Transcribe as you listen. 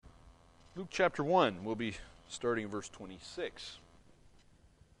Luke chapter 1, we'll be starting in verse 26.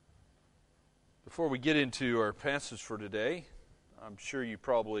 Before we get into our passage for today, I'm sure you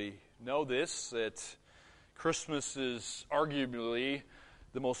probably know this, that Christmas is arguably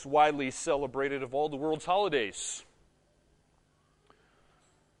the most widely celebrated of all the world's holidays.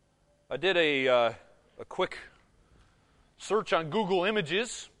 I did a quick search on Google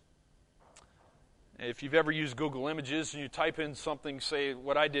Images. If you've ever used Google Images and you type in something, say,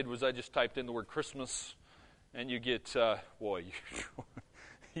 what I did was I just typed in the word Christmas, and you get,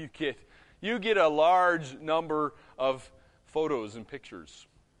 you get a large number of photos and pictures.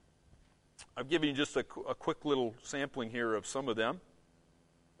 I've given you just a quick little sampling here of some of them.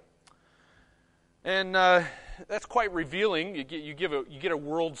 And that's quite revealing. You get a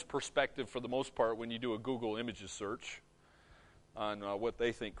world's perspective for the most part when you do a Google Images search on what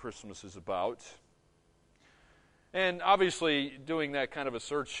they think Christmas is about. And obviously, doing that kind of a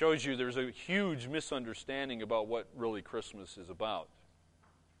search shows you there's a huge misunderstanding about what really Christmas is about.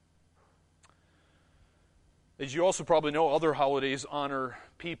 As you also probably know, other holidays honor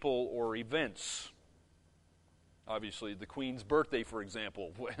people or events. Obviously, the Queen's birthday, for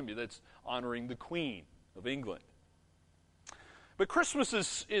example, that's honoring the Queen of England. But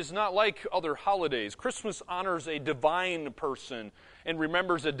Christmas is not like other holidays. Christmas honors a divine person and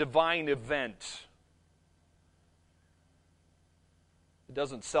remembers a divine event. It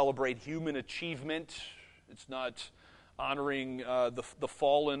doesn't celebrate human achievement. It's not honoring the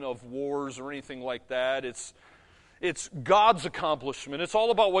fallen of wars or anything like that. It's God's accomplishment. It's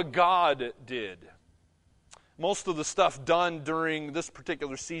all about what God did. Most of the stuff done during this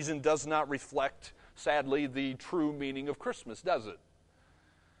particular season does not reflect, sadly, the true meaning of Christmas, does it?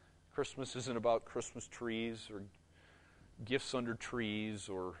 Christmas isn't about Christmas trees or gifts under trees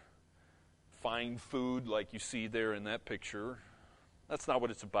or fine food like you see there in that picture. That's not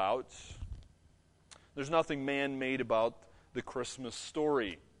what it's about. There's nothing man-made about the Christmas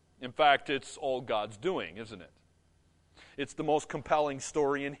story. In fact, it's all God's doing, isn't it? It's the most compelling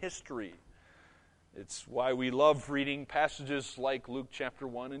story in history. It's why we love reading passages like Luke chapter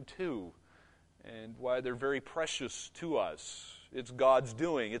 1 and 2, and why they're very precious to us. It's God's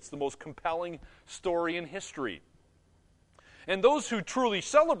doing. It's the most compelling story in history. And those who truly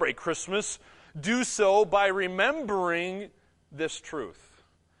celebrate Christmas do so by remembering this truth,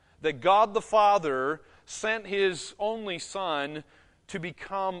 that God the Father sent His only Son to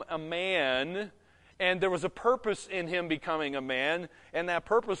become a man, and there was a purpose in Him becoming a man, and that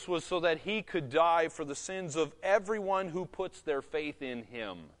purpose was so that He could die for the sins of everyone who puts their faith in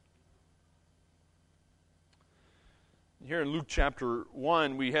Him. Here in Luke chapter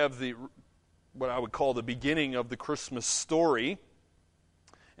 1, we have what I would call the beginning of the Christmas story.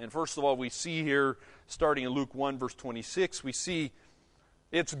 And first of all, we see here, starting in Luke 1, verse 26, we see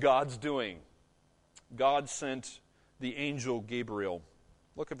it's God's doing. God sent the angel Gabriel.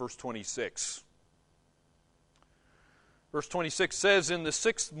 Look at verse 26. Verse 26 says, "In the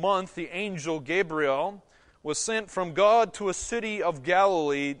 6th month, the angel Gabriel was sent from God to a city of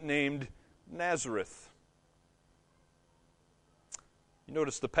Galilee named Nazareth." You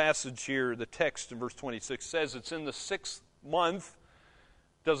notice the passage here, the text in verse 26 says it's in the 6th month.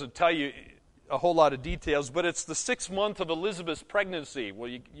 Doesn't tell you a whole lot of details, but it's the 6th month of Elizabeth's pregnancy. Well,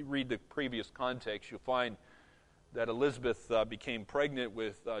 you read the previous context, you'll find that Elizabeth became pregnant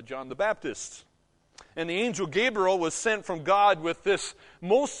with John the Baptist. And the angel Gabriel was sent from God with this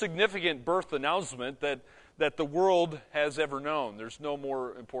most significant birth announcement that the world has ever known. There's no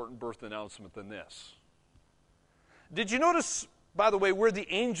more important birth announcement than this. Did you notice, by the way, where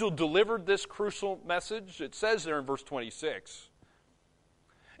the angel delivered this crucial message? It says there in verse 26.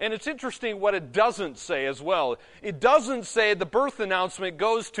 And it's interesting what it doesn't say as well. It doesn't say the birth announcement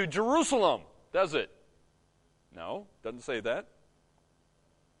goes to Jerusalem, does it? No, doesn't say that.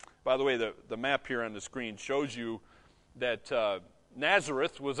 By the way, the map here on the screen shows you that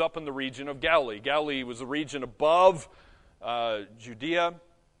Nazareth was up in the region of Galilee. Galilee was a region above Judea.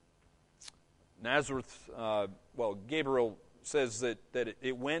 Nazareth, Gabriel says that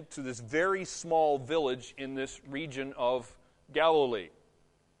it went to this very small village in this region of Galilee.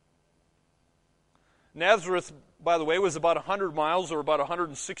 Nazareth, by the way, was about 100 miles or about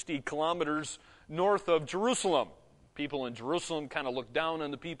 160 kilometers north of Jerusalem. People in Jerusalem kind of look down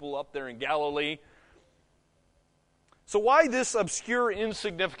on the people up there in Galilee. So why this obscure,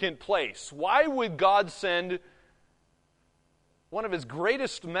 insignificant place? Why would God send one of His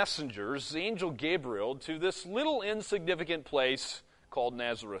greatest messengers, the angel Gabriel, to this little insignificant place called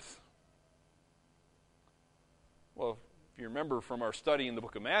Nazareth? Well, if you remember from our study in the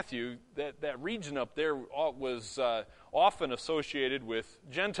book of Matthew, that region up there was often associated with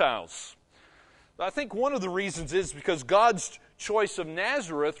Gentiles. I think one of the reasons is because God's choice of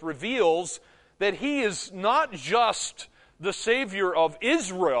Nazareth reveals that He is not just the Savior of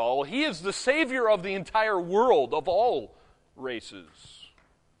Israel, He is the Savior of the entire world, of all races.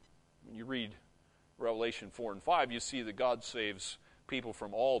 When you read Revelation 4 and 5, you see that God saves people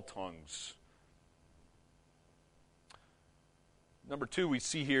from all tongues. Number 2, we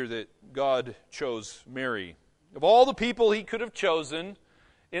see here that God chose Mary. Of all the people He could have chosen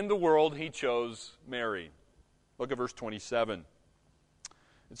in the world, He chose Mary. Look at verse 27.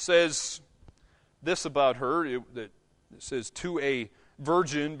 It says this about her, it says, to a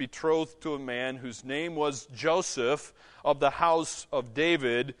virgin betrothed to a man whose name was Joseph of the house of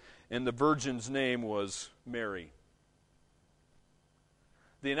David, and the virgin's name was Mary.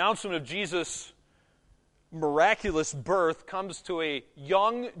 The announcement of Jesus' miraculous birth comes to a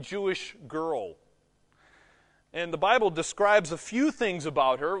young Jewish girl. And the Bible describes a few things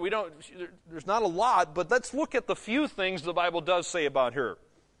about her. There's not a lot, but let's look at the few things the Bible does say about her.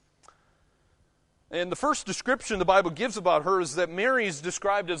 And the first description the Bible gives about her is that Mary is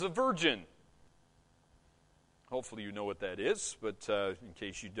described as a virgin. Hopefully you know what that is, but in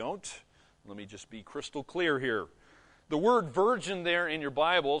case you don't, let me just be crystal clear here. The word virgin there in your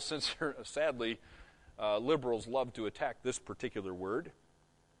Bible, since sadly liberals love to attack this particular word,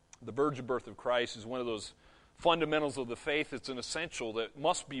 the virgin birth of Christ is one of those fundamentals of the faith. It's an essential that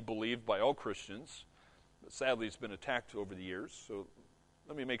must be believed by all Christians. But sadly, it's been attacked over the years. So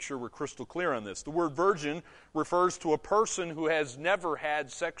let me make sure we're crystal clear on this. The word virgin refers to a person who has never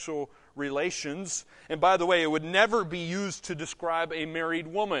had sexual relations. And by the way, it would never be used to describe a married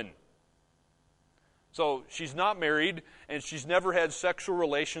woman. So she's not married, and she's never had sexual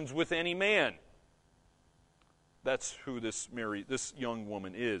relations with any man. That's who this young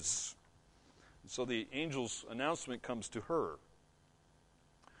woman is. So the angel's announcement comes to her.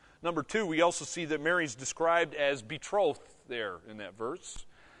 Number 2, we also see that Mary's described as betrothed there in that verse.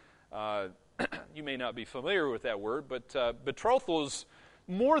 You may not be familiar with that word, but betrothal is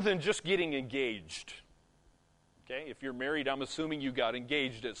more than just getting engaged. Okay, if you're married, I'm assuming you got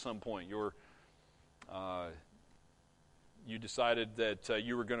engaged at some point. You decided that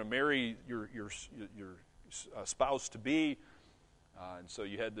you were going to marry your spouse to be. And so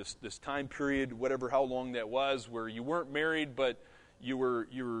you had this time period, how long that was, where you weren't married, but you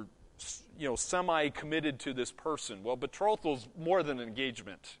were semi-committed to this person. Well, betrothal is more than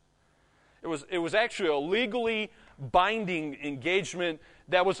engagement. It was actually a legally binding engagement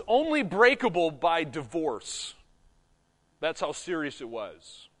that was only breakable by divorce. That's how serious it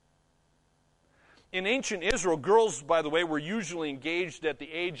was. In ancient Israel, girls, by the way, were usually engaged at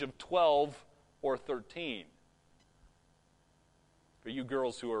the age of 12 or 13. For you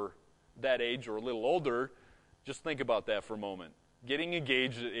girls who are that age or a little older, just think about that for a moment. Getting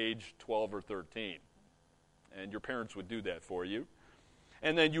engaged at age 12 or 13. And your parents would do that for you.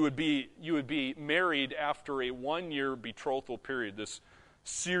 And then you would be married after a 1-year betrothal period, this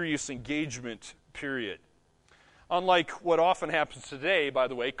serious engagement period. Unlike what often happens today, by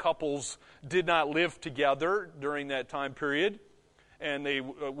the way, couples did not live together during that time period, and they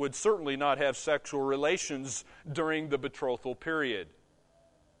would certainly not have sexual relations during the betrothal period.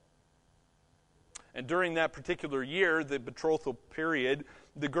 And during that particular year, the betrothal period,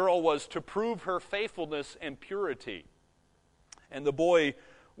 the girl was to prove her faithfulness and purity. And the boy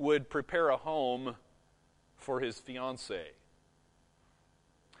would prepare a home for his fiancée.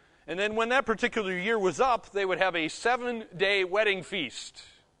 And then when that particular year was up, they would have a 7-day wedding feast,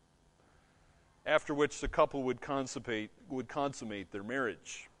 after which the couple would consummate their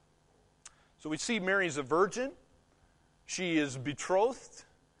marriage. So we see Mary's a virgin. She is betrothed.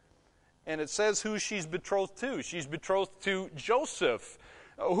 And it says who she's betrothed to. She's betrothed to Joseph.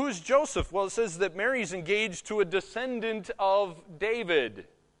 Who's Joseph? Well, it says that Mary's engaged to a descendant of David.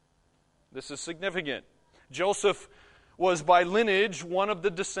 This is significant. Joseph was by lineage one of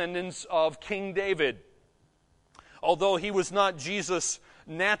the descendants of King David. Although he was not Jesus'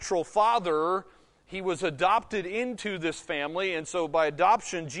 natural father, he was adopted into this family, and so by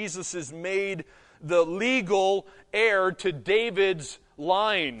adoption, Jesus is made the legal heir to David's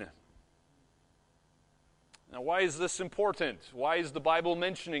line. Now, why is this important? Why is the Bible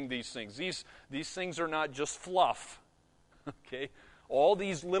mentioning these things? These things are not just fluff. Okay? All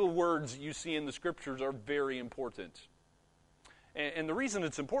these little words you see in the Scriptures are very important. And the reason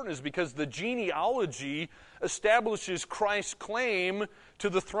it's important is because the genealogy establishes Christ's claim to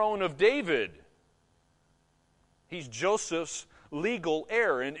the throne of David. He's Joseph's legal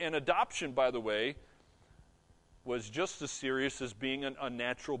heir. And adoption, by the way, was just as serious as being a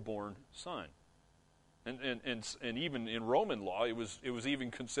natural-born son. And even in Roman law, it was even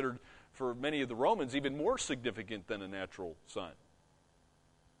considered, for many of the Romans, even more significant than a natural son.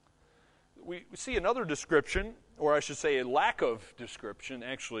 We see another description, or I should say a lack of description,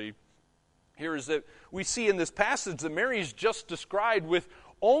 actually, here is that we see in this passage that Mary is just described with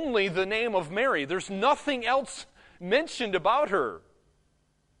only the name of Mary. There's nothing else mentioned about her.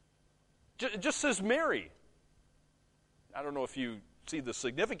 It just says Mary. I don't know if you see the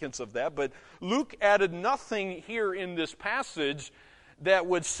significance of that, but Luke added nothing here in this passage that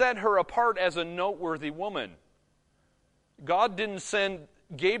would set her apart as a noteworthy woman. God didn't send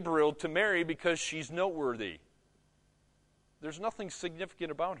Gabriel to Mary because she's noteworthy. There's nothing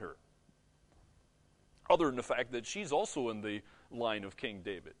significant about her, other than the fact that she's also in the line of King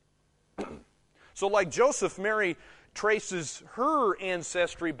David. So like Joseph, Mary traces her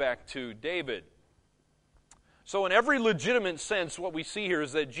ancestry back to David. So in every legitimate sense, what we see here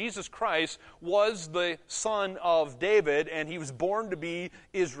is that Jesus Christ was the son of David, and he was born to be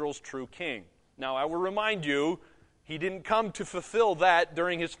Israel's true king. Now, I will remind you, he didn't come to fulfill that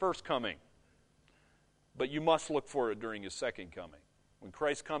during his first coming. But you must look for it during his second coming. When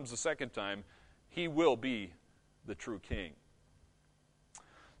Christ comes the second time, he will be the true king.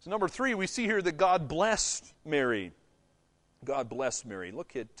 So number 3, we see here that God blessed Mary. God blessed Mary.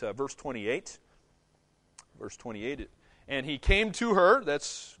 Look at verse 28. Verse 28, and he came to her,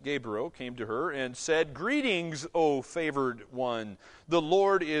 that's Gabriel, came to her, and said, "Greetings, O favored one, the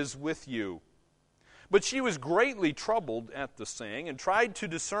Lord is with you." But she was greatly troubled at the saying, and tried to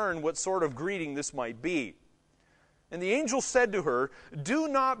discern what sort of greeting this might be. And the angel said to her, "Do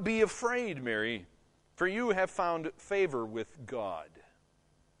not be afraid, Mary, for you have found favor with God."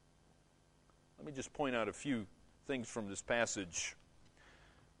 Let me just point out a few things from this passage.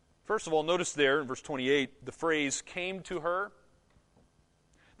 First of all, notice there in verse 28, the phrase "came to her."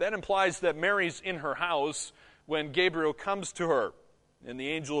 That implies that Mary's in her house when Gabriel comes to her and the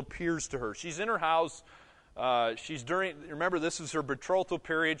angel appears to her. She's in her house. Remember, this is her betrothal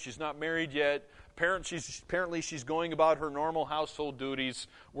period. She's not married yet. Apparently she's going about her normal household duties,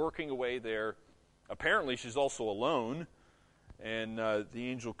 working away there. Apparently she's also alone, and the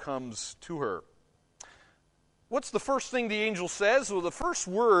angel comes to her. What's the first thing the angel says? Well, the first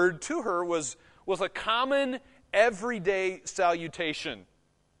word to her was a common, everyday salutation.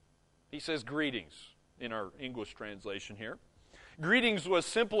 He says greetings in our English translation here. Greetings was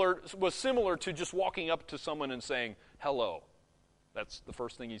similar to just walking up to someone and saying hello. That's the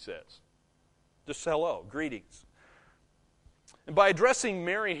first thing he says. Just hello, greetings. And by addressing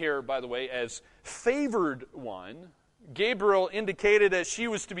Mary here, by the way, as favored one, Gabriel indicated that she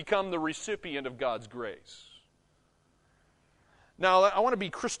was to become the recipient of God's grace. Now, I want to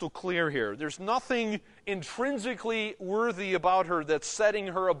be crystal clear here. There's nothing intrinsically worthy about her that's setting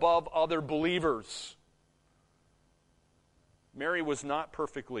her above other believers. Mary was not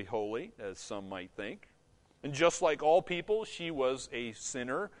perfectly holy, as some might think. And just like all people, she was a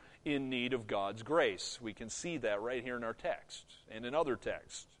sinner in need of God's grace. We can see that right here in our text and in other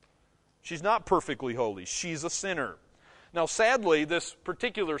texts. She's not perfectly holy. She's a sinner. Now, sadly, this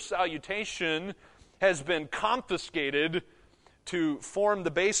particular salutation has been confiscated to form the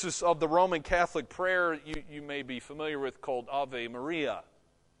basis of the Roman Catholic prayer you may be familiar with, called Ave Maria.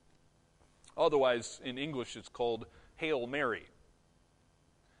 Otherwise, in English, it's called Hail Mary.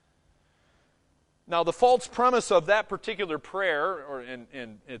 Now, the false premise of that particular prayer,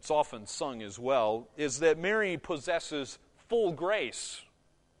 and it's often sung as well, is that Mary possesses full grace.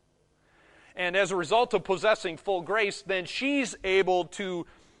 And as a result of possessing full grace, then she's able to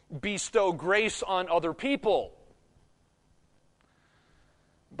bestow grace on other people.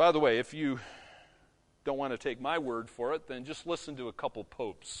 By the way, if you don't want to take my word for it, then just listen to a couple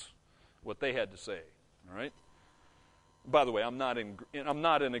popes, what they had to say. All right? By the way, I'm not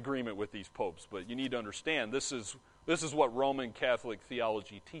in agreement with these popes, but you need to understand this is what Roman Catholic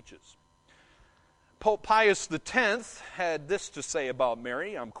theology teaches. Pope Pius X had this to say about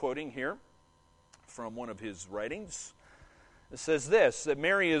Mary. I'm quoting here from one of his writings. It says this, that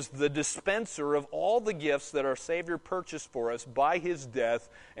Mary is the dispenser of all the gifts that our Savior purchased for us by his death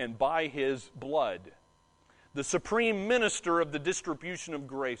and by his blood, the supreme minister of the distribution of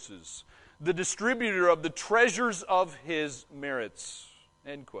graces, the distributor of the treasures of his merits.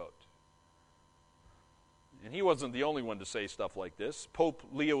 End quote. And he wasn't the only one to say stuff like this. Pope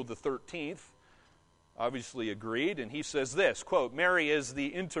Leo XIII obviously agreed, and he says this, quote, "Mary is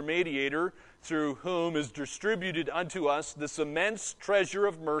the intermediator through whom is distributed unto us this immense treasure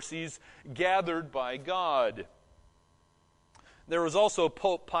of mercies gathered by God." There was also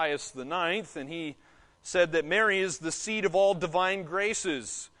Pope Pius IX, and he said that Mary is the seat of all divine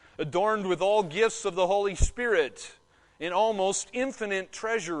graces, adorned with all gifts of the Holy Spirit, in almost infinite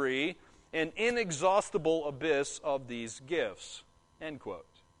treasury, an inexhaustible abyss of these gifts. End quote.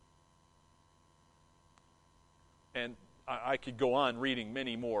 And I could go on reading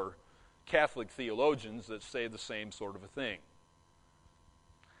many more Catholic theologians that say the same sort of a thing.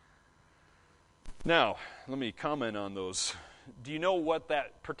 Now, let me comment on those. Do you know what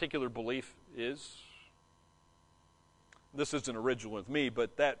that particular belief is? This isn't original with me,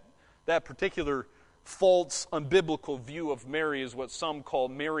 but that particular false, unbiblical view of Mary is what some call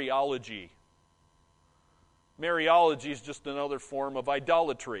Mariology. Mariology is just another form of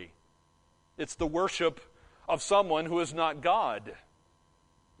idolatry. It's the worship of someone who is not God.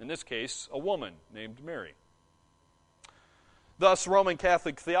 In this case, a woman named Mary. Thus, Roman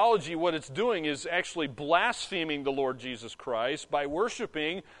Catholic theology, what it's doing is actually blaspheming the Lord Jesus Christ by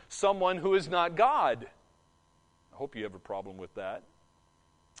worshiping someone who is not God. I hope you have a problem with that.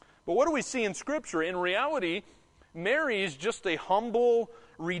 But what do we see in Scripture? In reality, Mary is just a humble,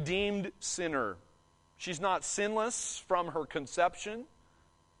 redeemed sinner. She's not sinless from her conception.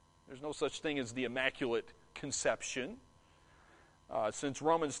 There's no such thing as the Immaculate Conception. Since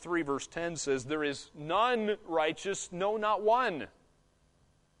Romans 3 verse 10 says, there is none righteous, no, not one.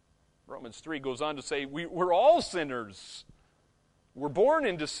 Romans 3 goes on to say, we're all sinners. We're born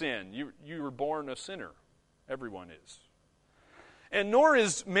into sin. You were born a sinner. Everyone is. And nor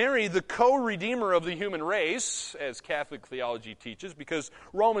is Mary the co-redeemer of the human race, as Catholic theology teaches, because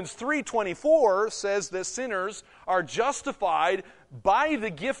Romans 3:24 says that sinners are justified by the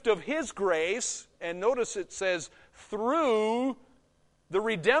gift of His grace, and notice it says, through the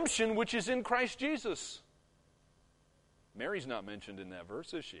redemption which is in Christ Jesus. Mary's not mentioned in that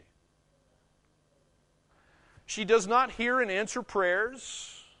verse, is she? She does not hear and answer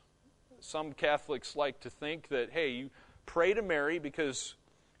prayers. Some Catholics like to think that, hey, you pray to Mary because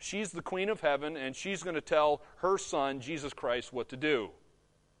she's the Queen of Heaven and she's going to tell her Son, Jesus Christ, what to do.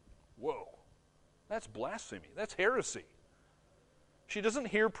 Whoa. That's blasphemy. That's heresy. She doesn't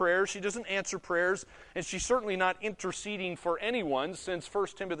hear prayers, she doesn't answer prayers, and she's certainly not interceding for anyone, since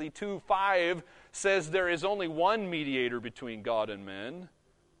 1 Timothy 2:5 says there is only one mediator between God and men,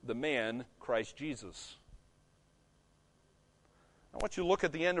 the man, Christ Jesus. I want you to look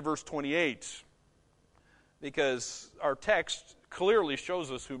at the end of verse 28, because our text clearly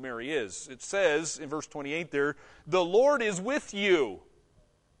shows us who Mary is. It says in verse 28 there, the Lord is with you.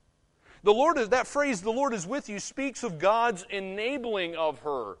 The Lord is, that phrase, the Lord is with you, speaks of God's enabling of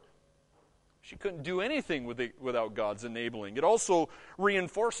her. She couldn't do anything without God's enabling. It also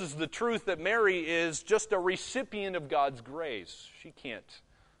reinforces the truth that Mary is just a recipient of God's grace. She can't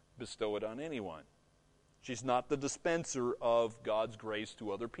bestow it on anyone. She's not the dispenser of God's grace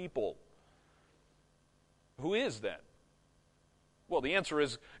to other people. Who is that? Well, the answer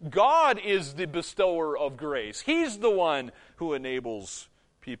is God is the bestower of grace. He's the one who enables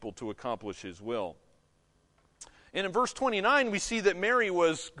people to accomplish His will. And in verse 29, we see that Mary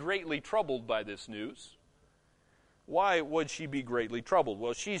was greatly troubled by this news. Why would she be greatly troubled?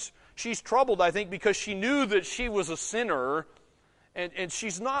 Well, she's troubled, I think, because she knew that she was a sinner, and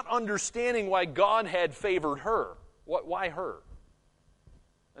she's not understanding why God had favored her. Why her?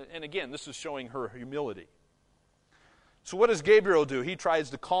 And again, this is showing her humility. So what does Gabriel do? He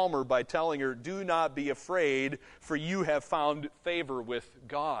tries to calm her by telling her, do not be afraid, for you have found favor with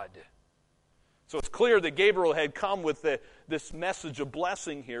God. So it's clear that Gabriel had come with this message of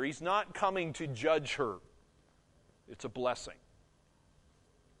blessing here. He's not coming to judge her. It's a blessing.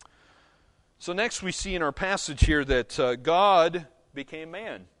 So next we see in our passage here that God became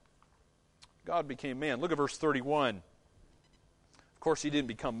man. God became man. Look at verse 31. Of course, He didn't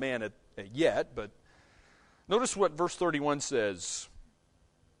become man yet, but notice what verse 31 says.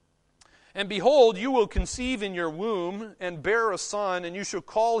 And behold, you will conceive in your womb and bear a son, and you shall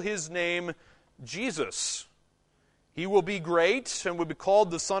call his name Jesus. He will be great and will be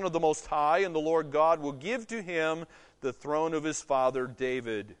called the Son of the Most High, and the Lord God will give to him the throne of his father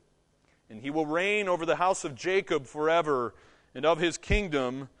David. And he will reign over the house of Jacob forever, and of his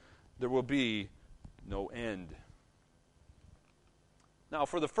kingdom there will be no end. Now,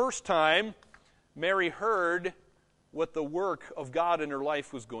 for the first time, Mary heard what the work of God in her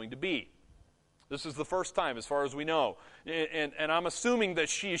life was going to be. This is the first time, as far as we know. And I'm assuming that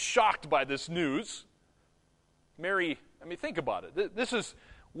she is shocked by this news. Mary, I mean, think about it. This is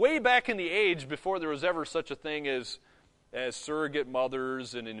way back in the age before there was ever such a thing as surrogate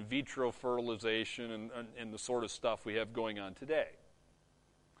mothers and in vitro fertilization and the sort of stuff we have going on today.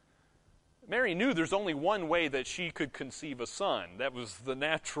 Mary knew there's only one way that she could conceive a son. That was the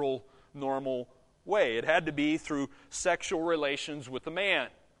natural, normal way. It had to be through sexual relations with a man.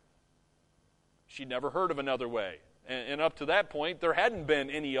 She'd never heard of another way. And up to that point, there hadn't been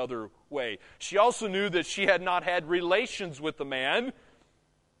any other way. She also knew that she had not had relations with the man.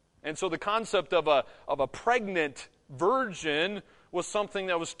 And so the concept of a pregnant virgin was something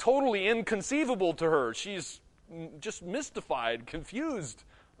that was totally inconceivable to her. She's just mystified, confused.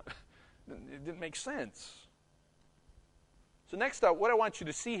 It didn't make sense. So next up, what I want you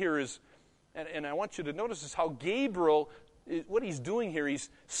to see here is, and I want you to notice is how Gabriel, what he's doing here, he's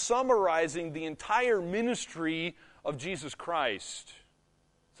summarizing the entire ministry of Jesus Christ.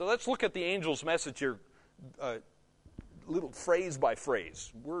 So let's look at the angel's message here, little phrase by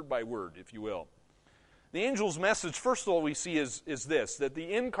phrase, word by word, if you will. The angel's message, first of all, we see is this, that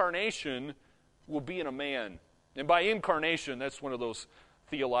the incarnation will be in a man. And by incarnation, that's one of those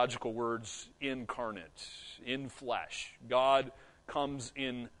theological words, incarnate, in flesh. God comes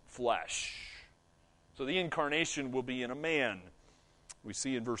in flesh. So the incarnation will be in a man. We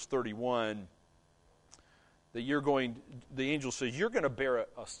see in verse 31 that the angel says, you're going to bear a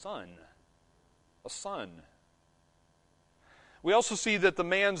son. A son. We also see that the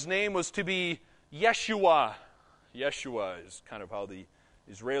man's name was to be Yeshua. Yeshua is kind of how the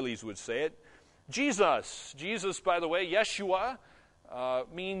Israelis would say it. Jesus. Jesus, by the way, Yeshua,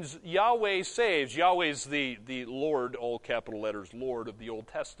 means Yahweh saves. Yahweh is the Lord, all capital letters, Lord of the Old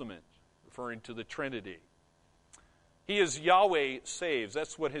Testament, referring to the Trinity. He is Yahweh saves.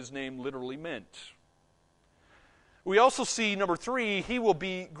 That's what his name literally meant. We also see, number 3, he will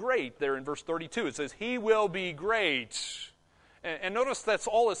be great. There in verse 32, it says, he will be great. And notice that's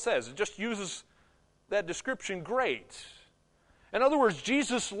all it says. It just uses that description, great. In other words,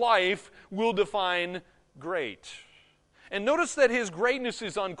 Jesus' life will define great. And notice that his greatness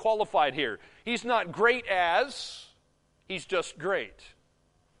is unqualified here. He's not great as, he's just great.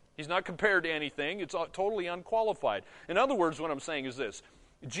 He's not compared to anything. It's totally unqualified. In other words, what I'm saying is this.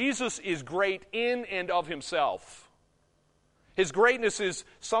 Jesus is great in and of himself. His greatness is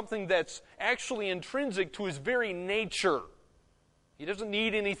something that's actually intrinsic to his very nature. He doesn't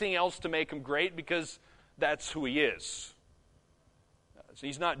need anything else to make him great because that's who he is. So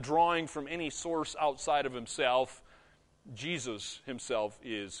he's not drawing from any source outside of himself. Jesus himself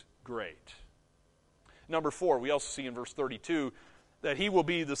is great. Number 4, we also see in verse 32 that he will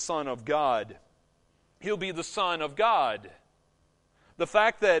be the Son of God. He'll be the Son of God. The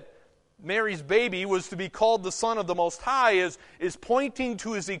fact that Mary's baby was to be called the Son of the Most High is pointing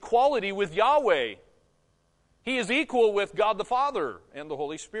to his equality with Yahweh. He is equal with God the Father and the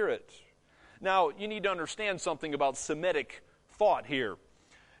Holy Spirit. Now, you need to understand something about Semitic thought here.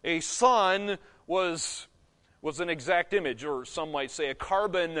 A son was an exact image, or some might say a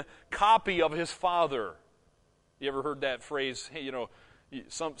carbon copy of his father. You ever heard that phrase? Hey,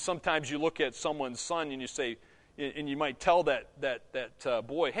 sometimes you look at someone's son and you say, and you might tell that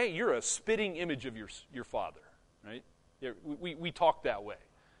boy, hey, you're a spitting image of your father, right? We talk that way.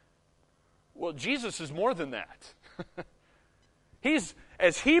 Well, Jesus is more than that. He's,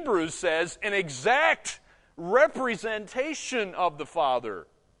 as Hebrews says, an exact representation of the Father.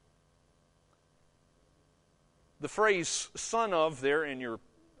 The phrase son of there in your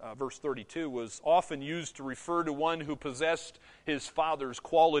verse 32 was often used to refer to one who possessed his father's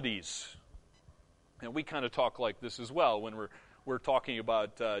qualities. And we kind of talk like this as well when we're talking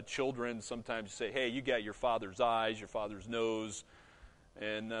about children. Sometimes you say, hey, you got your father's eyes, your father's nose.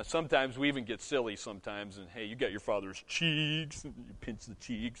 And sometimes we even get silly sometimes. And, hey, you got your father's cheeks. And you pinch the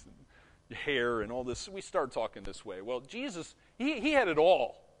cheeks and the hair and all this. We start talking this way. Well, Jesus, he had it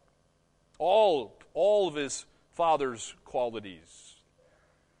all. All of his Father's qualities.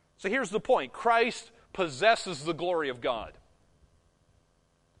 So here's the point. Christ possesses the glory of God.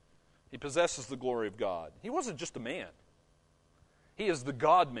 He possesses the glory of God. He wasn't just a man. He is the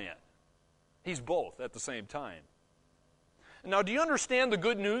God-man. He's both at the same time. Now, do you understand the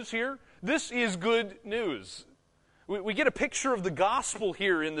good news here? This is good news. We get a picture of the gospel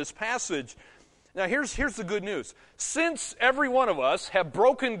here in this passage. Now, here's the good news. Since every one of us have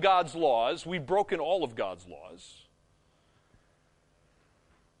broken God's laws, we've broken all of God's laws,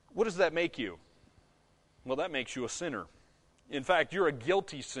 what does that make you? Well, that makes you a sinner. In fact, you're a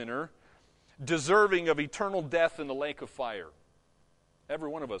guilty sinner, deserving of eternal death in the lake of fire. Every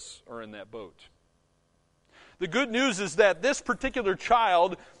one of us are in that boat. The good news is that this particular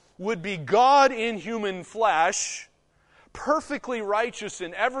child would be God in human flesh, perfectly righteous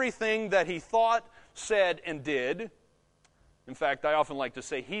in everything that he thought, said, and did. In fact, I often like to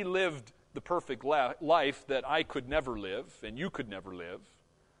say he lived the perfect life that I could never live and you could never live.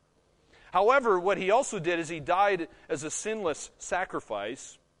 However, what he also did is he died as a sinless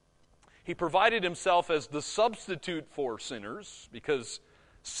sacrifice. He provided himself as the substitute for sinners because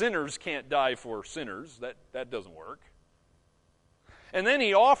Sinners can't die for sinners. That doesn't work. And then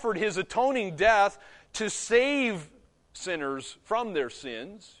he offered his atoning death to save sinners from their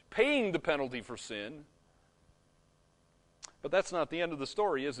sins, paying the penalty for sin. But that's not the end of the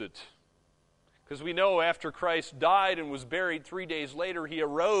story, is it? Because we know after Christ died and was buried, 3 days later he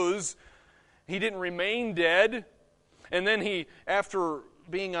arose. He didn't remain dead. And then he, after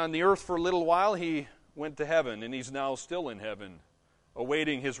being on the earth for a little while, he went to heaven, and he's now still in heaven,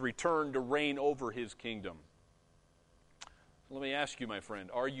 awaiting his return to reign over his kingdom. Let me ask you, my friend,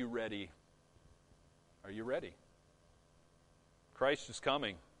 are you ready? Are you ready? Christ is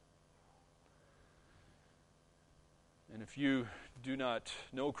coming. And if you do not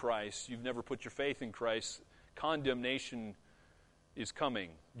know Christ, you've never put your faith in Christ, condemnation is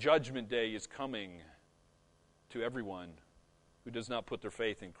coming. Judgment day is coming to everyone who does not put their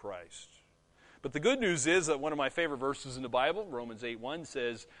faith in Christ. But the good news is that one of my favorite verses in the Bible, Romans 8:1,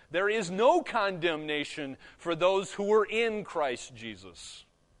 says, "There is no condemnation for those who are in Christ Jesus."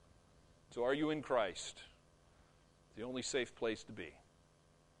 So are you in Christ? It's the only safe place to be.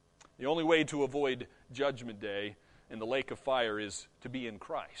 The only way to avoid Judgment Day in the lake of fire is to be in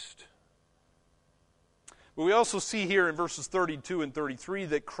Christ. But we also see here in verses 32 and 33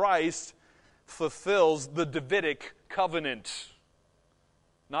 that Christ fulfills the Davidic covenant.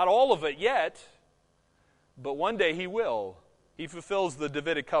 Not all of it yet, but one day he will. He fulfills the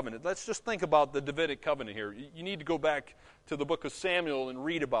Davidic covenant. Let's just think about the Davidic covenant here. You need to go back to the book of Samuel and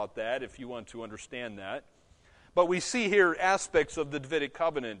read about that if you want to understand that. But we see here aspects of the Davidic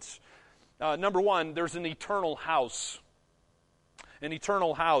covenant. Number one, there's an eternal house. An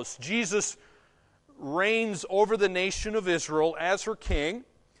eternal house. Jesus reigns over the nation of Israel as her king,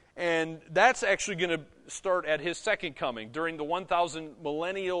 and that's actually going to start at his second coming during the 1,000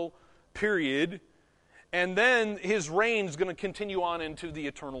 millennial period, and then his reign is going to continue on into the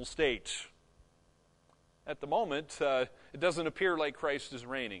eternal state. At the moment, it doesn't appear like Christ is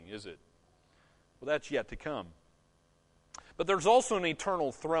reigning, is it? Well, that's yet to come. But there's also an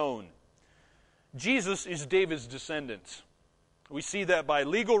eternal throne. Jesus is David's descendant. We see that by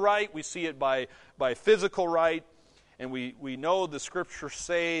legal right, we see it by physical right, and we know the Scriptures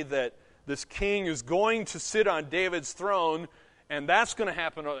say that this king is going to sit on David's throne, and that's going to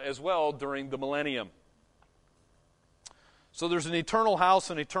happen as well during the millennium. So there's an eternal house,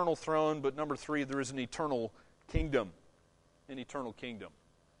 an eternal throne, but number three, there is an eternal kingdom. An eternal kingdom.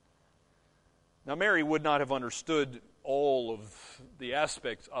 Now, Mary would not have understood all of the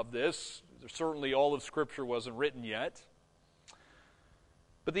aspects of this. Certainly all of Scripture wasn't written yet.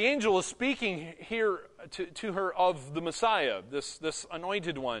 But the angel is speaking here to her of the Messiah, this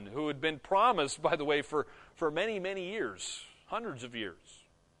anointed one who had been promised, by the way, for many, many years, hundreds of years,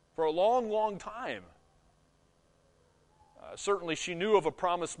 for a long, long time. Certainly she knew of a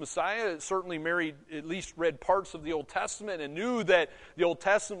promised Messiah. Certainly Mary at least read parts of the Old Testament and knew that the Old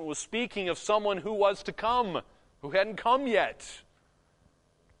Testament was speaking of someone who was to come, who hadn't come yet.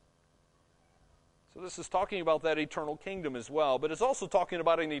 So this is talking about that eternal kingdom as well, but it's also talking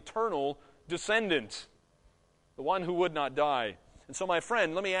about an eternal descendant, the one who would not die. And so, my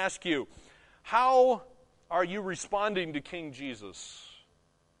friend, let me ask you, how are you responding to King Jesus?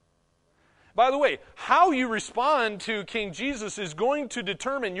 By the way, how you respond to King Jesus is going to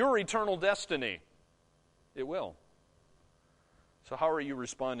determine your eternal destiny. It will. So how are you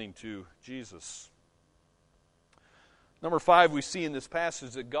responding to Jesus? Number 5, we see in this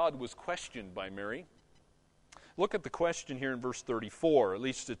passage that God was questioned by Mary. Look at the question here in verse 34. At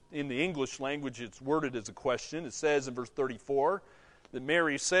least in the English language it's worded as a question. It says in verse 34 that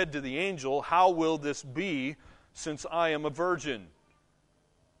Mary said to the angel, "How will this be since I am a virgin?"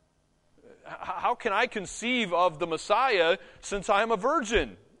 How can I conceive of the Messiah since I am a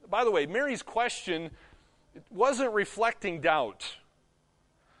virgin? By the way, Mary's question wasn't reflecting doubt.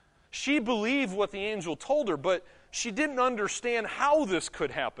 She believed what the angel told her, but she didn't understand how this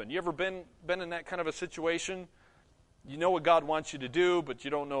could happen. You ever been in that kind of a situation? You know what God wants you to do, but you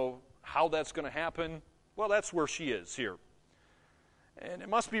don't know how that's going to happen? Well, that's where she is here. And it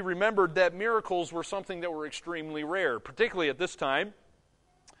must be remembered that miracles were something that were extremely rare, particularly at this time.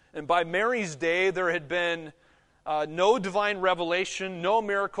 And by Mary's day, there had been no divine revelation, no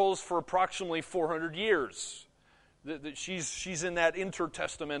miracles for approximately 400 years. She's in that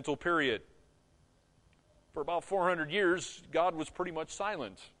intertestamental period. For about 400 years, God was pretty much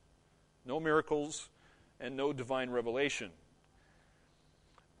silent. No miracles and no divine revelation.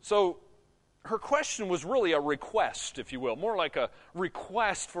 So her question was really a request, if you will, more like a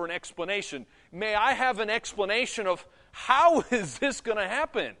request for an explanation. May I have an explanation of how is this going to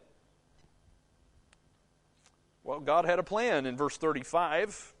happen? Well, God had a plan in verse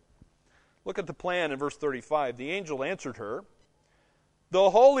 35. Look at the plan in verse 35. The angel answered her,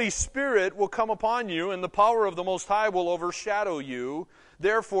 "The Holy Spirit will come upon you, and the power of the Most High will overshadow you.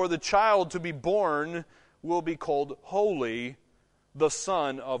 Therefore, the child to be born will be called Holy, the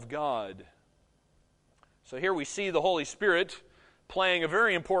Son of God." So here we see the Holy Spirit playing a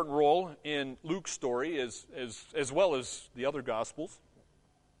very important role in Luke's story as well as the other Gospels.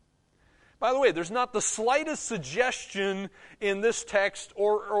 By the way, there's not the slightest suggestion in this text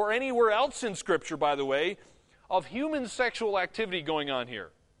or anywhere else in Scripture, by the way, of human sexual activity going on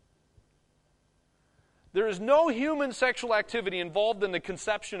here. There is no human sexual activity involved in the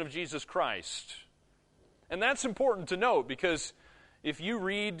conception of Jesus Christ. And that's important to note, because if you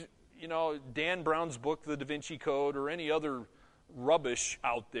read, Dan Brown's book, The Da Vinci Code, or any other rubbish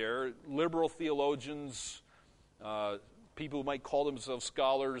out there, liberal theologians, people who might call themselves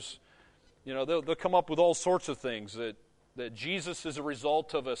scholars, they'll come up with all sorts of things, that Jesus is a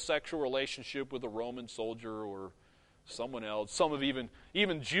result of a sexual relationship with a Roman soldier or someone else. Some of even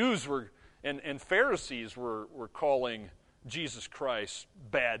Jews and Pharisees were calling Jesus Christ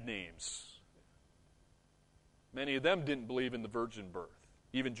bad names. Many of them didn't believe in the virgin birth,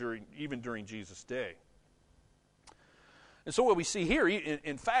 even during Jesus' day. And so what we see here,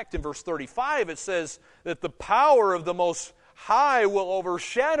 in fact, in verse 35, it says that the power of the Most High will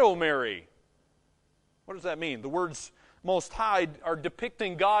overshadow Mary. What does that mean? The words Most High are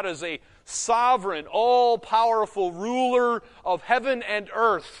depicting God as a sovereign, all-powerful ruler of heaven and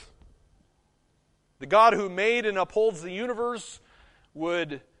earth. The God who made and upholds the universe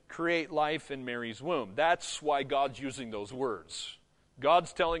would create life in Mary's womb. That's why God's using those words.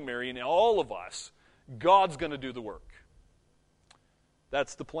 God's telling Mary and all of us, God's going to do the work.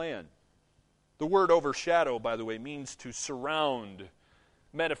 That's the plan. The word overshadow, by the way, means to surround.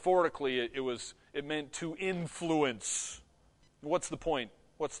 Metaphorically, it meant to influence. What's the point?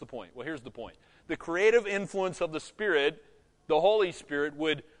 Well, here's the point. The creative influence of the Spirit, the Holy Spirit,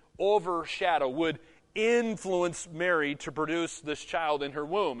 would overshadow, would influence Mary to produce this child in her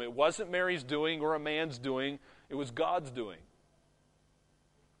womb. It wasn't Mary's doing or a man's doing. It was God's doing.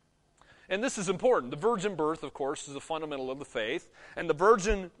 And this is important. The virgin birth, of course, is a fundamental of the faith. And the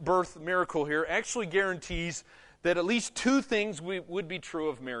virgin birth miracle here actually guarantees that at least two things would be true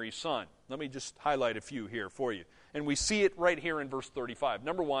of Mary's son. Let me just highlight a few here for you. And we see it right here in verse 35.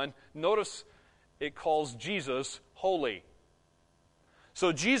 Number one, notice it calls Jesus holy.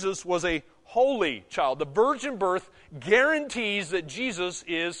 So Jesus was a holy child. The virgin birth guarantees that Jesus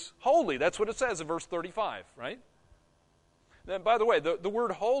is holy. That's what it says in verse 35, right? Then, by the way, the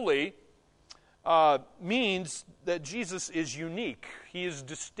word holy means that Jesus is unique. He is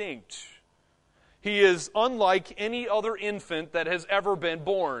distinct. He is unlike any other infant that has ever been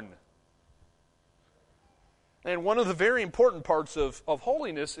born. And one of the very important parts of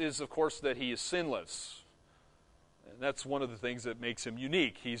holiness is, of course, that he is sinless. And that's one of the things that makes him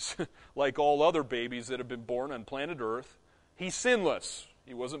unique. He's like all other babies that have been born on planet Earth. He's sinless.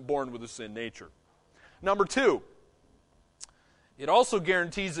 He wasn't born with a sin nature. Number two, it also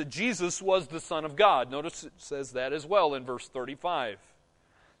guarantees that Jesus was the Son of God. Notice it says that as well in verse 35.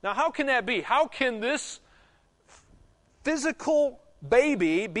 Now, how can that be? How can this physical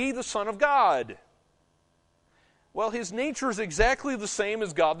baby be the Son of God? Well, his nature is exactly the same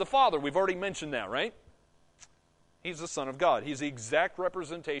as God the Father. We've already mentioned that, right? He's the Son of God. He's the exact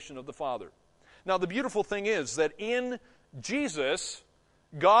representation of the Father. Now, the beautiful thing is that in Jesus,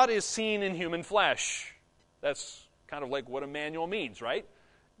 God is seen in human flesh. That's kind of like what Emmanuel means, right?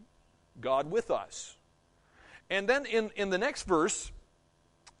 God with us. And then in the next verse,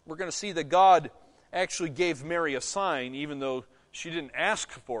 we're going to see that God actually gave Mary a sign, even though she didn't ask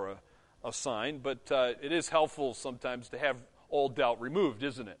for a sign, but it is helpful sometimes to have all doubt removed,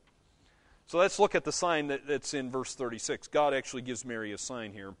 isn't it? So let's look at the sign that's in verse 36. God actually gives Mary a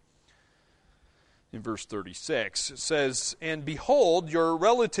sign here. In verse 36, it says, "And behold, your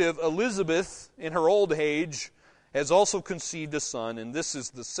relative Elizabeth, in her old age, has also conceived a son, and this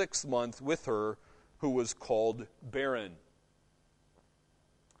is the 6th month with her, who was called barren."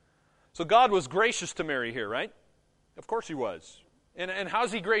 So God was gracious to Mary here, right? Of course he was. And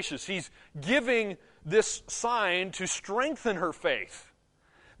how's he gracious? He's giving this sign to strengthen her faith.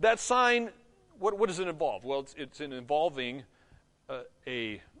 That sign, what does it involve? Well, it's involving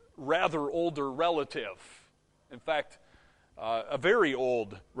a rather older relative. In fact, a very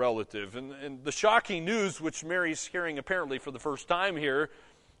old relative. And the shocking news, which Mary's hearing apparently for the first time here,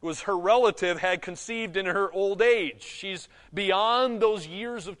 was her relative had conceived in her old age. She's beyond those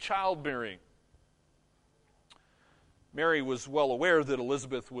years of childbearing. Mary was well aware that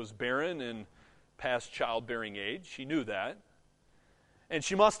Elizabeth was barren, and past childbearing age. She knew that. And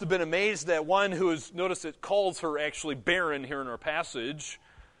she must have been amazed that one who is, notice it calls her actually barren here in our passage,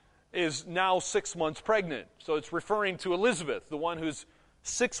 is now 6 months pregnant. So it's referring to Elizabeth, the one who's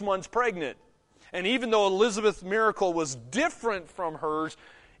 6 months pregnant. And even though Elizabeth's miracle was different from hers,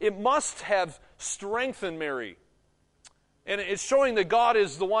 it must have strengthened Mary. And it's showing that God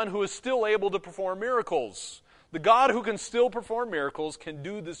is the one who is still able to perform miracles. The God who can still perform miracles can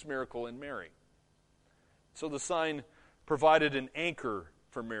do this miracle in Mary. So the sign provided an anchor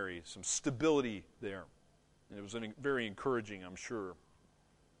for Mary, some stability there. And it was very encouraging, I'm sure.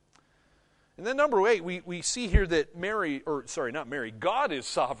 And then number 8, we see here that God is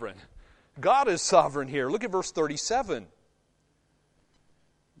sovereign. God is sovereign here. Look at verse 37.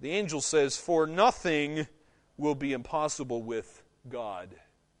 The angel says, "For nothing will be impossible with God."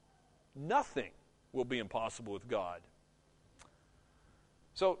 Nothing will be impossible with God.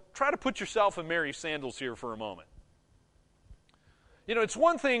 So try to put yourself in Mary's sandals here for a moment. You know, it's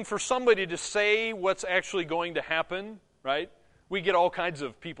one thing for somebody to say what's actually going to happen, right? We get all kinds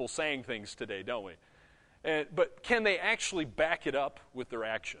of people saying things today, don't we? But can they actually back it up with their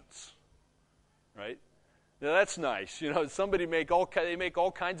actions? Right? Now that's nice. You know, somebody make all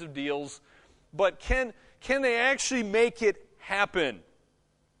kinds of deals, but can they actually make it happen?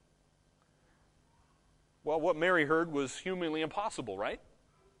 Well, what Mary heard was humanly impossible, right?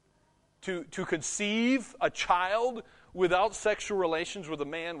 To conceive a child without sexual relations with a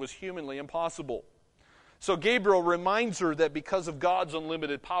man was humanly impossible. So Gabriel reminds her that because of God's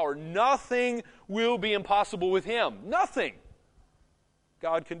unlimited power, nothing will be impossible with him. Nothing.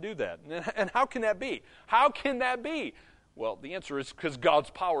 God can do that. And how can that be? How can that be? Well, the answer is because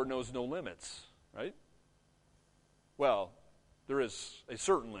God's power knows no limits, right? Well, there is a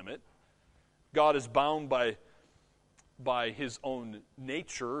certain limit. God is bound by his own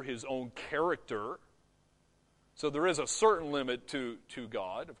nature, his own character. So there is a certain limit to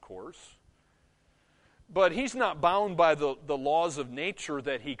God, of course. But he's not bound by the laws of nature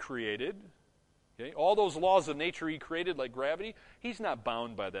that he created. Okay? All those laws of nature he created, like gravity, he's not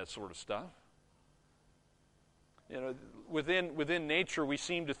bound by that sort of stuff. You know, within nature, we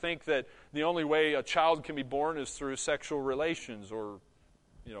seem to think that the only way a child can be born is through sexual relations or,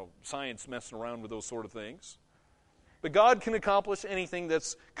 you know, science messing around with those sort of things. But God can accomplish anything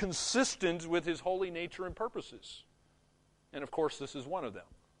that's consistent with his holy nature and purposes. And of course, this is one of them.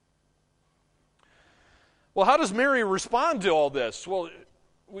 Well, how does Mary respond to all this? Well,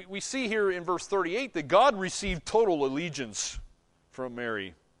 we see here in verse 38 that God received total allegiance from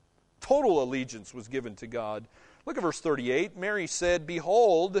Mary. Total allegiance was given to God. Look at verse 38. Mary said,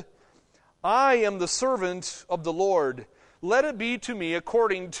 "Behold, I am the servant of the Lord. Let it be to me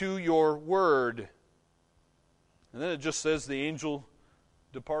according to your word." And then it just says the angel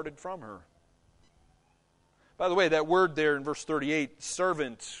departed from her. By the way, that word there in verse 38,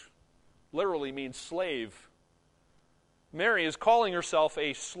 servant, literally means slave. Mary is calling herself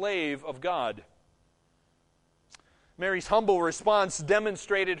a slave of God. Mary's humble response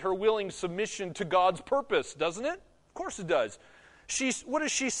demonstrated her willing submission to God's purpose, doesn't it? Of course it does. What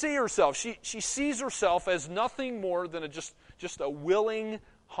does she see herself? She sees herself as nothing more than just a willing,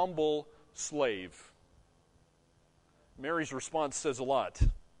 humble slave. Mary's response says a lot.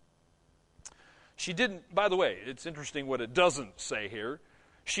 She didn't, by the way, it's interesting what it doesn't say here.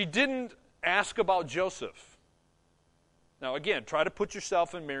 She didn't ask about Joseph. Now again, try to put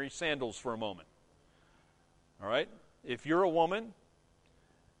yourself in Mary's sandals for a moment. All right? If you're a woman,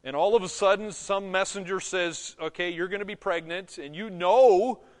 and all of a sudden some messenger says, okay, you're going to be pregnant, and you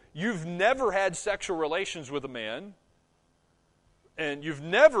know you've never had sexual relations with a man, and you've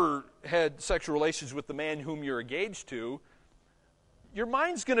never had sexual relations with the man whom you're engaged to, your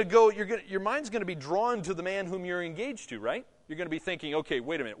mind's going to be drawn to the man whom you're engaged to, right? You're going to be thinking, okay,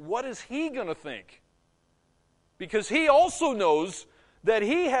 wait a minute, what is he going to think? Because he also knows that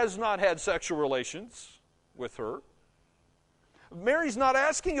he has not had sexual relations with her. Mary's not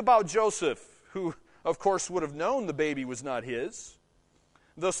asking about Joseph, who, of course, would have known the baby was not his.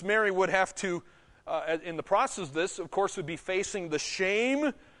 Thus, Mary would have to, in the process of this, of course, would be facing the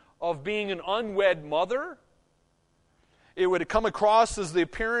shame of being an unwed mother. It would come across as the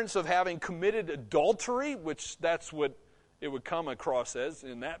appearance of having committed adultery, which that's what it would come across as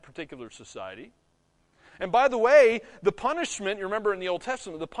in that particular society. And by the way, the punishment, you remember in the Old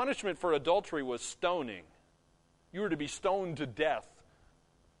Testament, the punishment for adultery was stoning. You were to be stoned to death.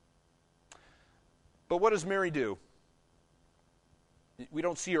 But what does Mary do? We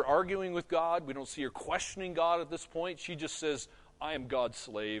don't see her arguing with God. We don't see her questioning God at this point. She just says, I am God's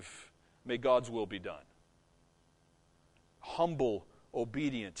slave. May God's will be done. Humble,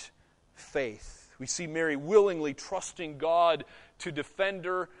 obedient faith We see Mary willingly trusting God to defend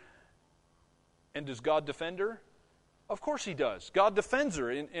her. And does God defend her? Of course He does. God defends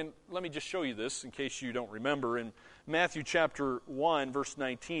her. And let me just show you this in case you don't remember. In Matthew chapter 1, verse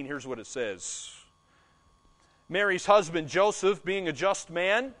 19, here's what it says. Mary's husband Joseph, being a just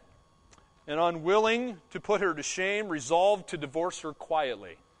man and unwilling to put her to shame, resolved to divorce her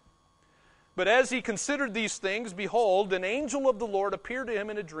quietly. But as he considered these things, behold, an angel of the Lord appeared to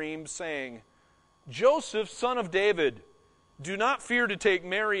him in a dream, saying, Joseph, son of David, do not fear to take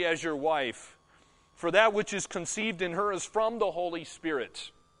Mary as your wife, for that which is conceived in her is from the Holy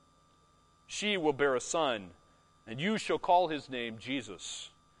Spirit. She will bear a son, and you shall call his name Jesus,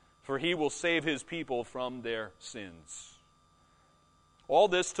 for he will save his people from their sins. All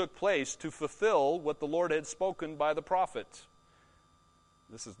this took place to fulfill what the Lord had spoken by the prophet.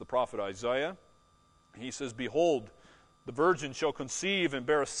 This is the prophet Isaiah. He says, Behold, the virgin shall conceive and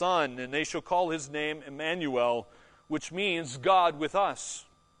bear a son, and they shall call his name Emmanuel, which means God with us.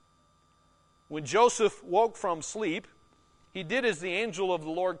 When Joseph woke from sleep, he did as the angel of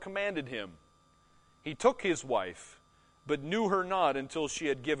the Lord commanded him. He took his wife, but knew her not until she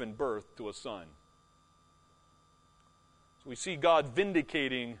had given birth to a son. So we see God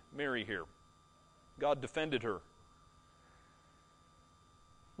vindicating Mary here. God defended her.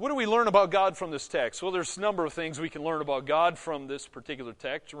 What do we learn about God from this text? Well, there's a number of things we can learn about God from this particular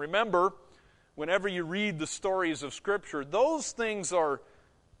text. Remember, whenever you read the stories of Scripture, those things are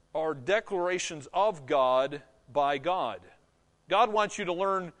declarations of God by God. God wants you to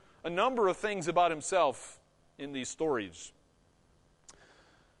learn a number of things about Himself in these stories.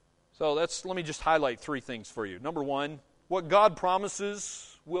 So let me just highlight three things for you. Number one, what God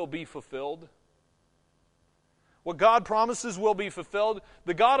promises will be fulfilled. What God promises will be fulfilled.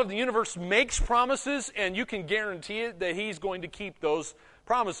 The God of the universe makes promises, and you can guarantee it that He's going to keep those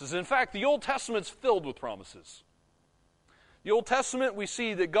promises. In fact, the Old Testament's filled with promises. The Old Testament, we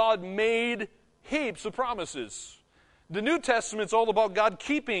see that God made heaps of promises. The New Testament's all about God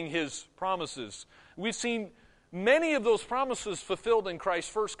keeping His promises. We've seen many of those promises fulfilled in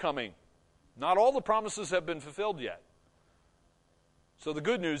Christ's first coming. Not all the promises have been fulfilled yet. So the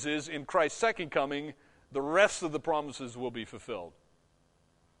good news is, in Christ's second coming, the rest of the promises will be fulfilled.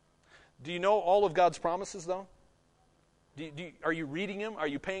 Do you know all of God's promises, though? Are you reading them? Are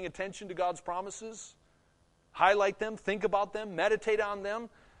you paying attention to God's promises? Highlight them, think about them, meditate on them.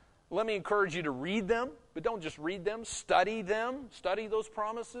 Let me encourage you to read them, but don't just read them. Study those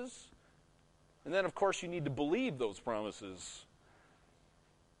promises. And then, of course, you need to believe those promises.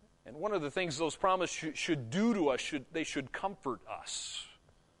 And one of the things those promises should do to us, they should comfort us.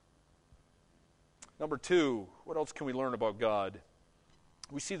 Number two, what else can we learn about God?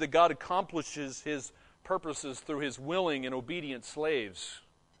 We see that God accomplishes His purposes through His willing and obedient slaves.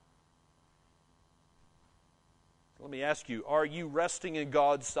 Let me ask you, are you resting in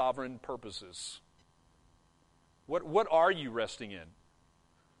God's sovereign purposes? What are you resting in?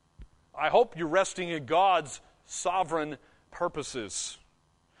 I hope you're resting in God's sovereign purposes.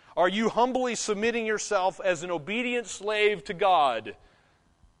 Are you humbly submitting yourself as an obedient slave to God?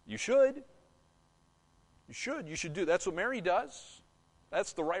 You should. You should do. That's what Mary does.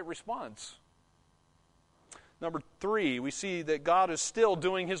 That's the right response. Number three, we see that God is still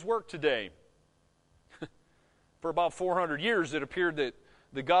doing His work today. For about 400 years, it appeared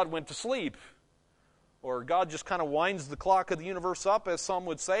that God went to sleep. Or God just kind of winds the clock of the universe up, as some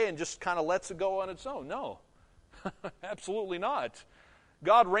would say, and just kind of lets it go on its own. No, absolutely not.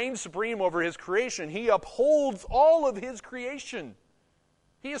 God reigns supreme over His creation. He upholds all of His creation.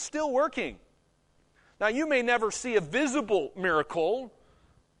 He is still working. Now, you may never see a visible miracle,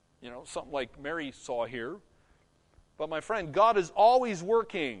 something like Mary saw here. But my friend, God is always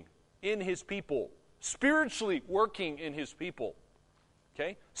working in His people, spiritually working in His people.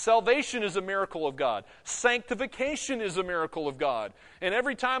 Okay? Salvation is a miracle of God. Sanctification is a miracle of God. And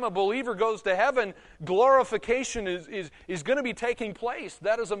every time a believer goes to heaven, glorification is going to be taking place.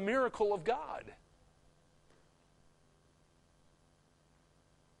 That is a miracle of God.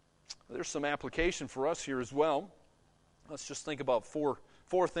 There's some application for us here as well. Let's just think about four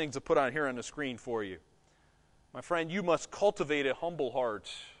things to put on here on the screen for you. My friend, you must cultivate a humble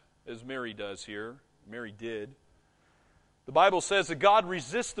heart, as Mary does here. Mary did. The Bible says that God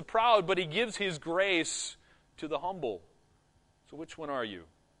resists the proud, but He gives His grace to the humble. So which one are you?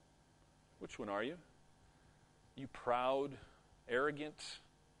 Which one are you? Are you proud, arrogant,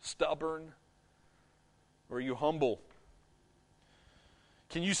 stubborn? Or are you humble?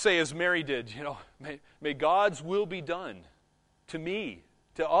 Can you say as Mary did, may God's will be done to me,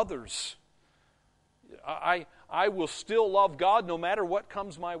 to others. I will still love God no matter what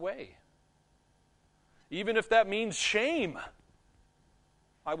comes my way. Even if that means shame,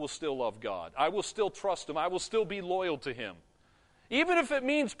 I will still love God. I will still trust Him. I will still be loyal to Him. Even if it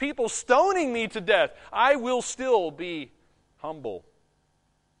means people stoning me to death, I will still be humble.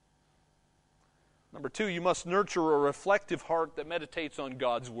 Number 2, you must nurture a reflective heart that meditates on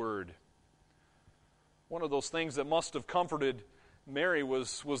God's Word. One of those things that must have comforted Mary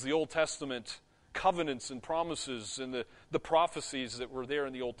was the Old Testament covenants and promises and the prophecies that were there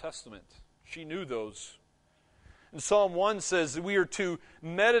in the Old Testament. She knew those. And Psalm 1 says that we are to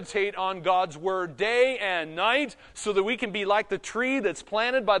meditate on God's Word day and night so that we can be like the tree that's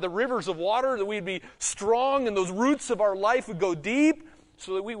planted by the rivers of water, that we'd be strong and those roots of our life would go deep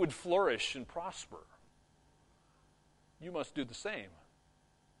so that we would flourish and prosper. You must do the same.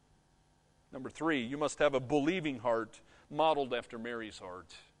 Number 3, you must have a believing heart modeled after Mary's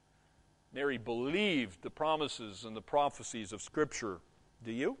heart. Mary believed the promises and the prophecies of Scripture.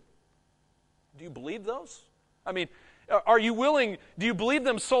 Do you? Do you believe those? I mean, are you willing, do you believe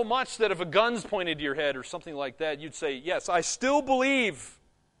them so much that if a gun's pointed to your head or something like that, you'd say, yes, I still believe.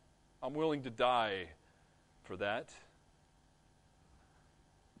 I'm willing to die for that.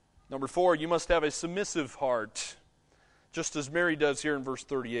 Number 4, you must have a submissive heart, just as Mary does here in verse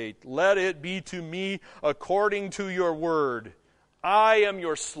 38. Let it be to me according to your word. I am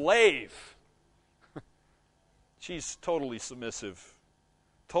your slave. She's totally submissive,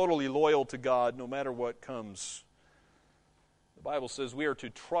 totally loyal to God no matter what comes. The Bible says we are to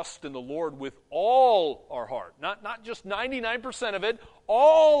trust in the Lord with all our heart. Not just 99% of it,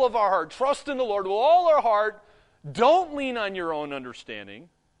 all of our heart. Trust in the Lord with all our heart. Don't lean on your own understanding.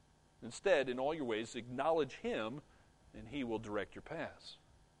 Instead, in all your ways, acknowledge Him, and He will direct your paths.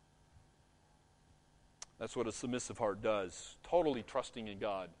 That's what a submissive heart does. Totally trusting in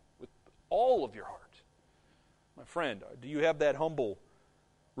God with all of your heart. My friend, do you have that humble,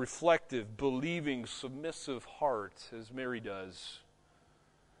 reflective, believing, submissive heart as Mary does?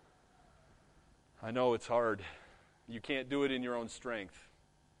 I know it's hard. You can't do it in your own strength.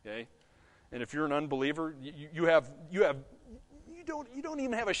 Okay? And if you're an unbeliever, you don't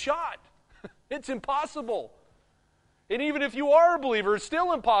even have a shot. It's impossible. And even if you are a believer, it's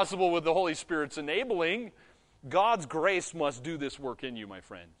still impossible with the Holy Spirit's enabling. God's grace must do this work in you, my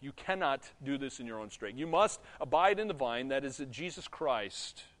friend. You cannot do this in your own strength. You must abide in the vine, that is in Jesus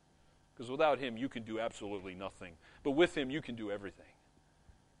Christ. Because without Him, you can do absolutely nothing. But with Him, you can do everything.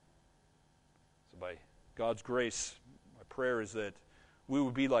 So by God's grace, my prayer is that we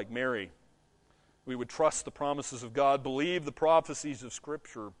would be like Mary. We would trust the promises of God, believe the prophecies of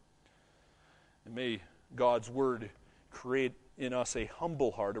Scripture, and may God's Word create in us a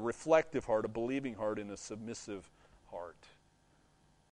humble heart, a reflective heart, a believing heart, and a submissive heart.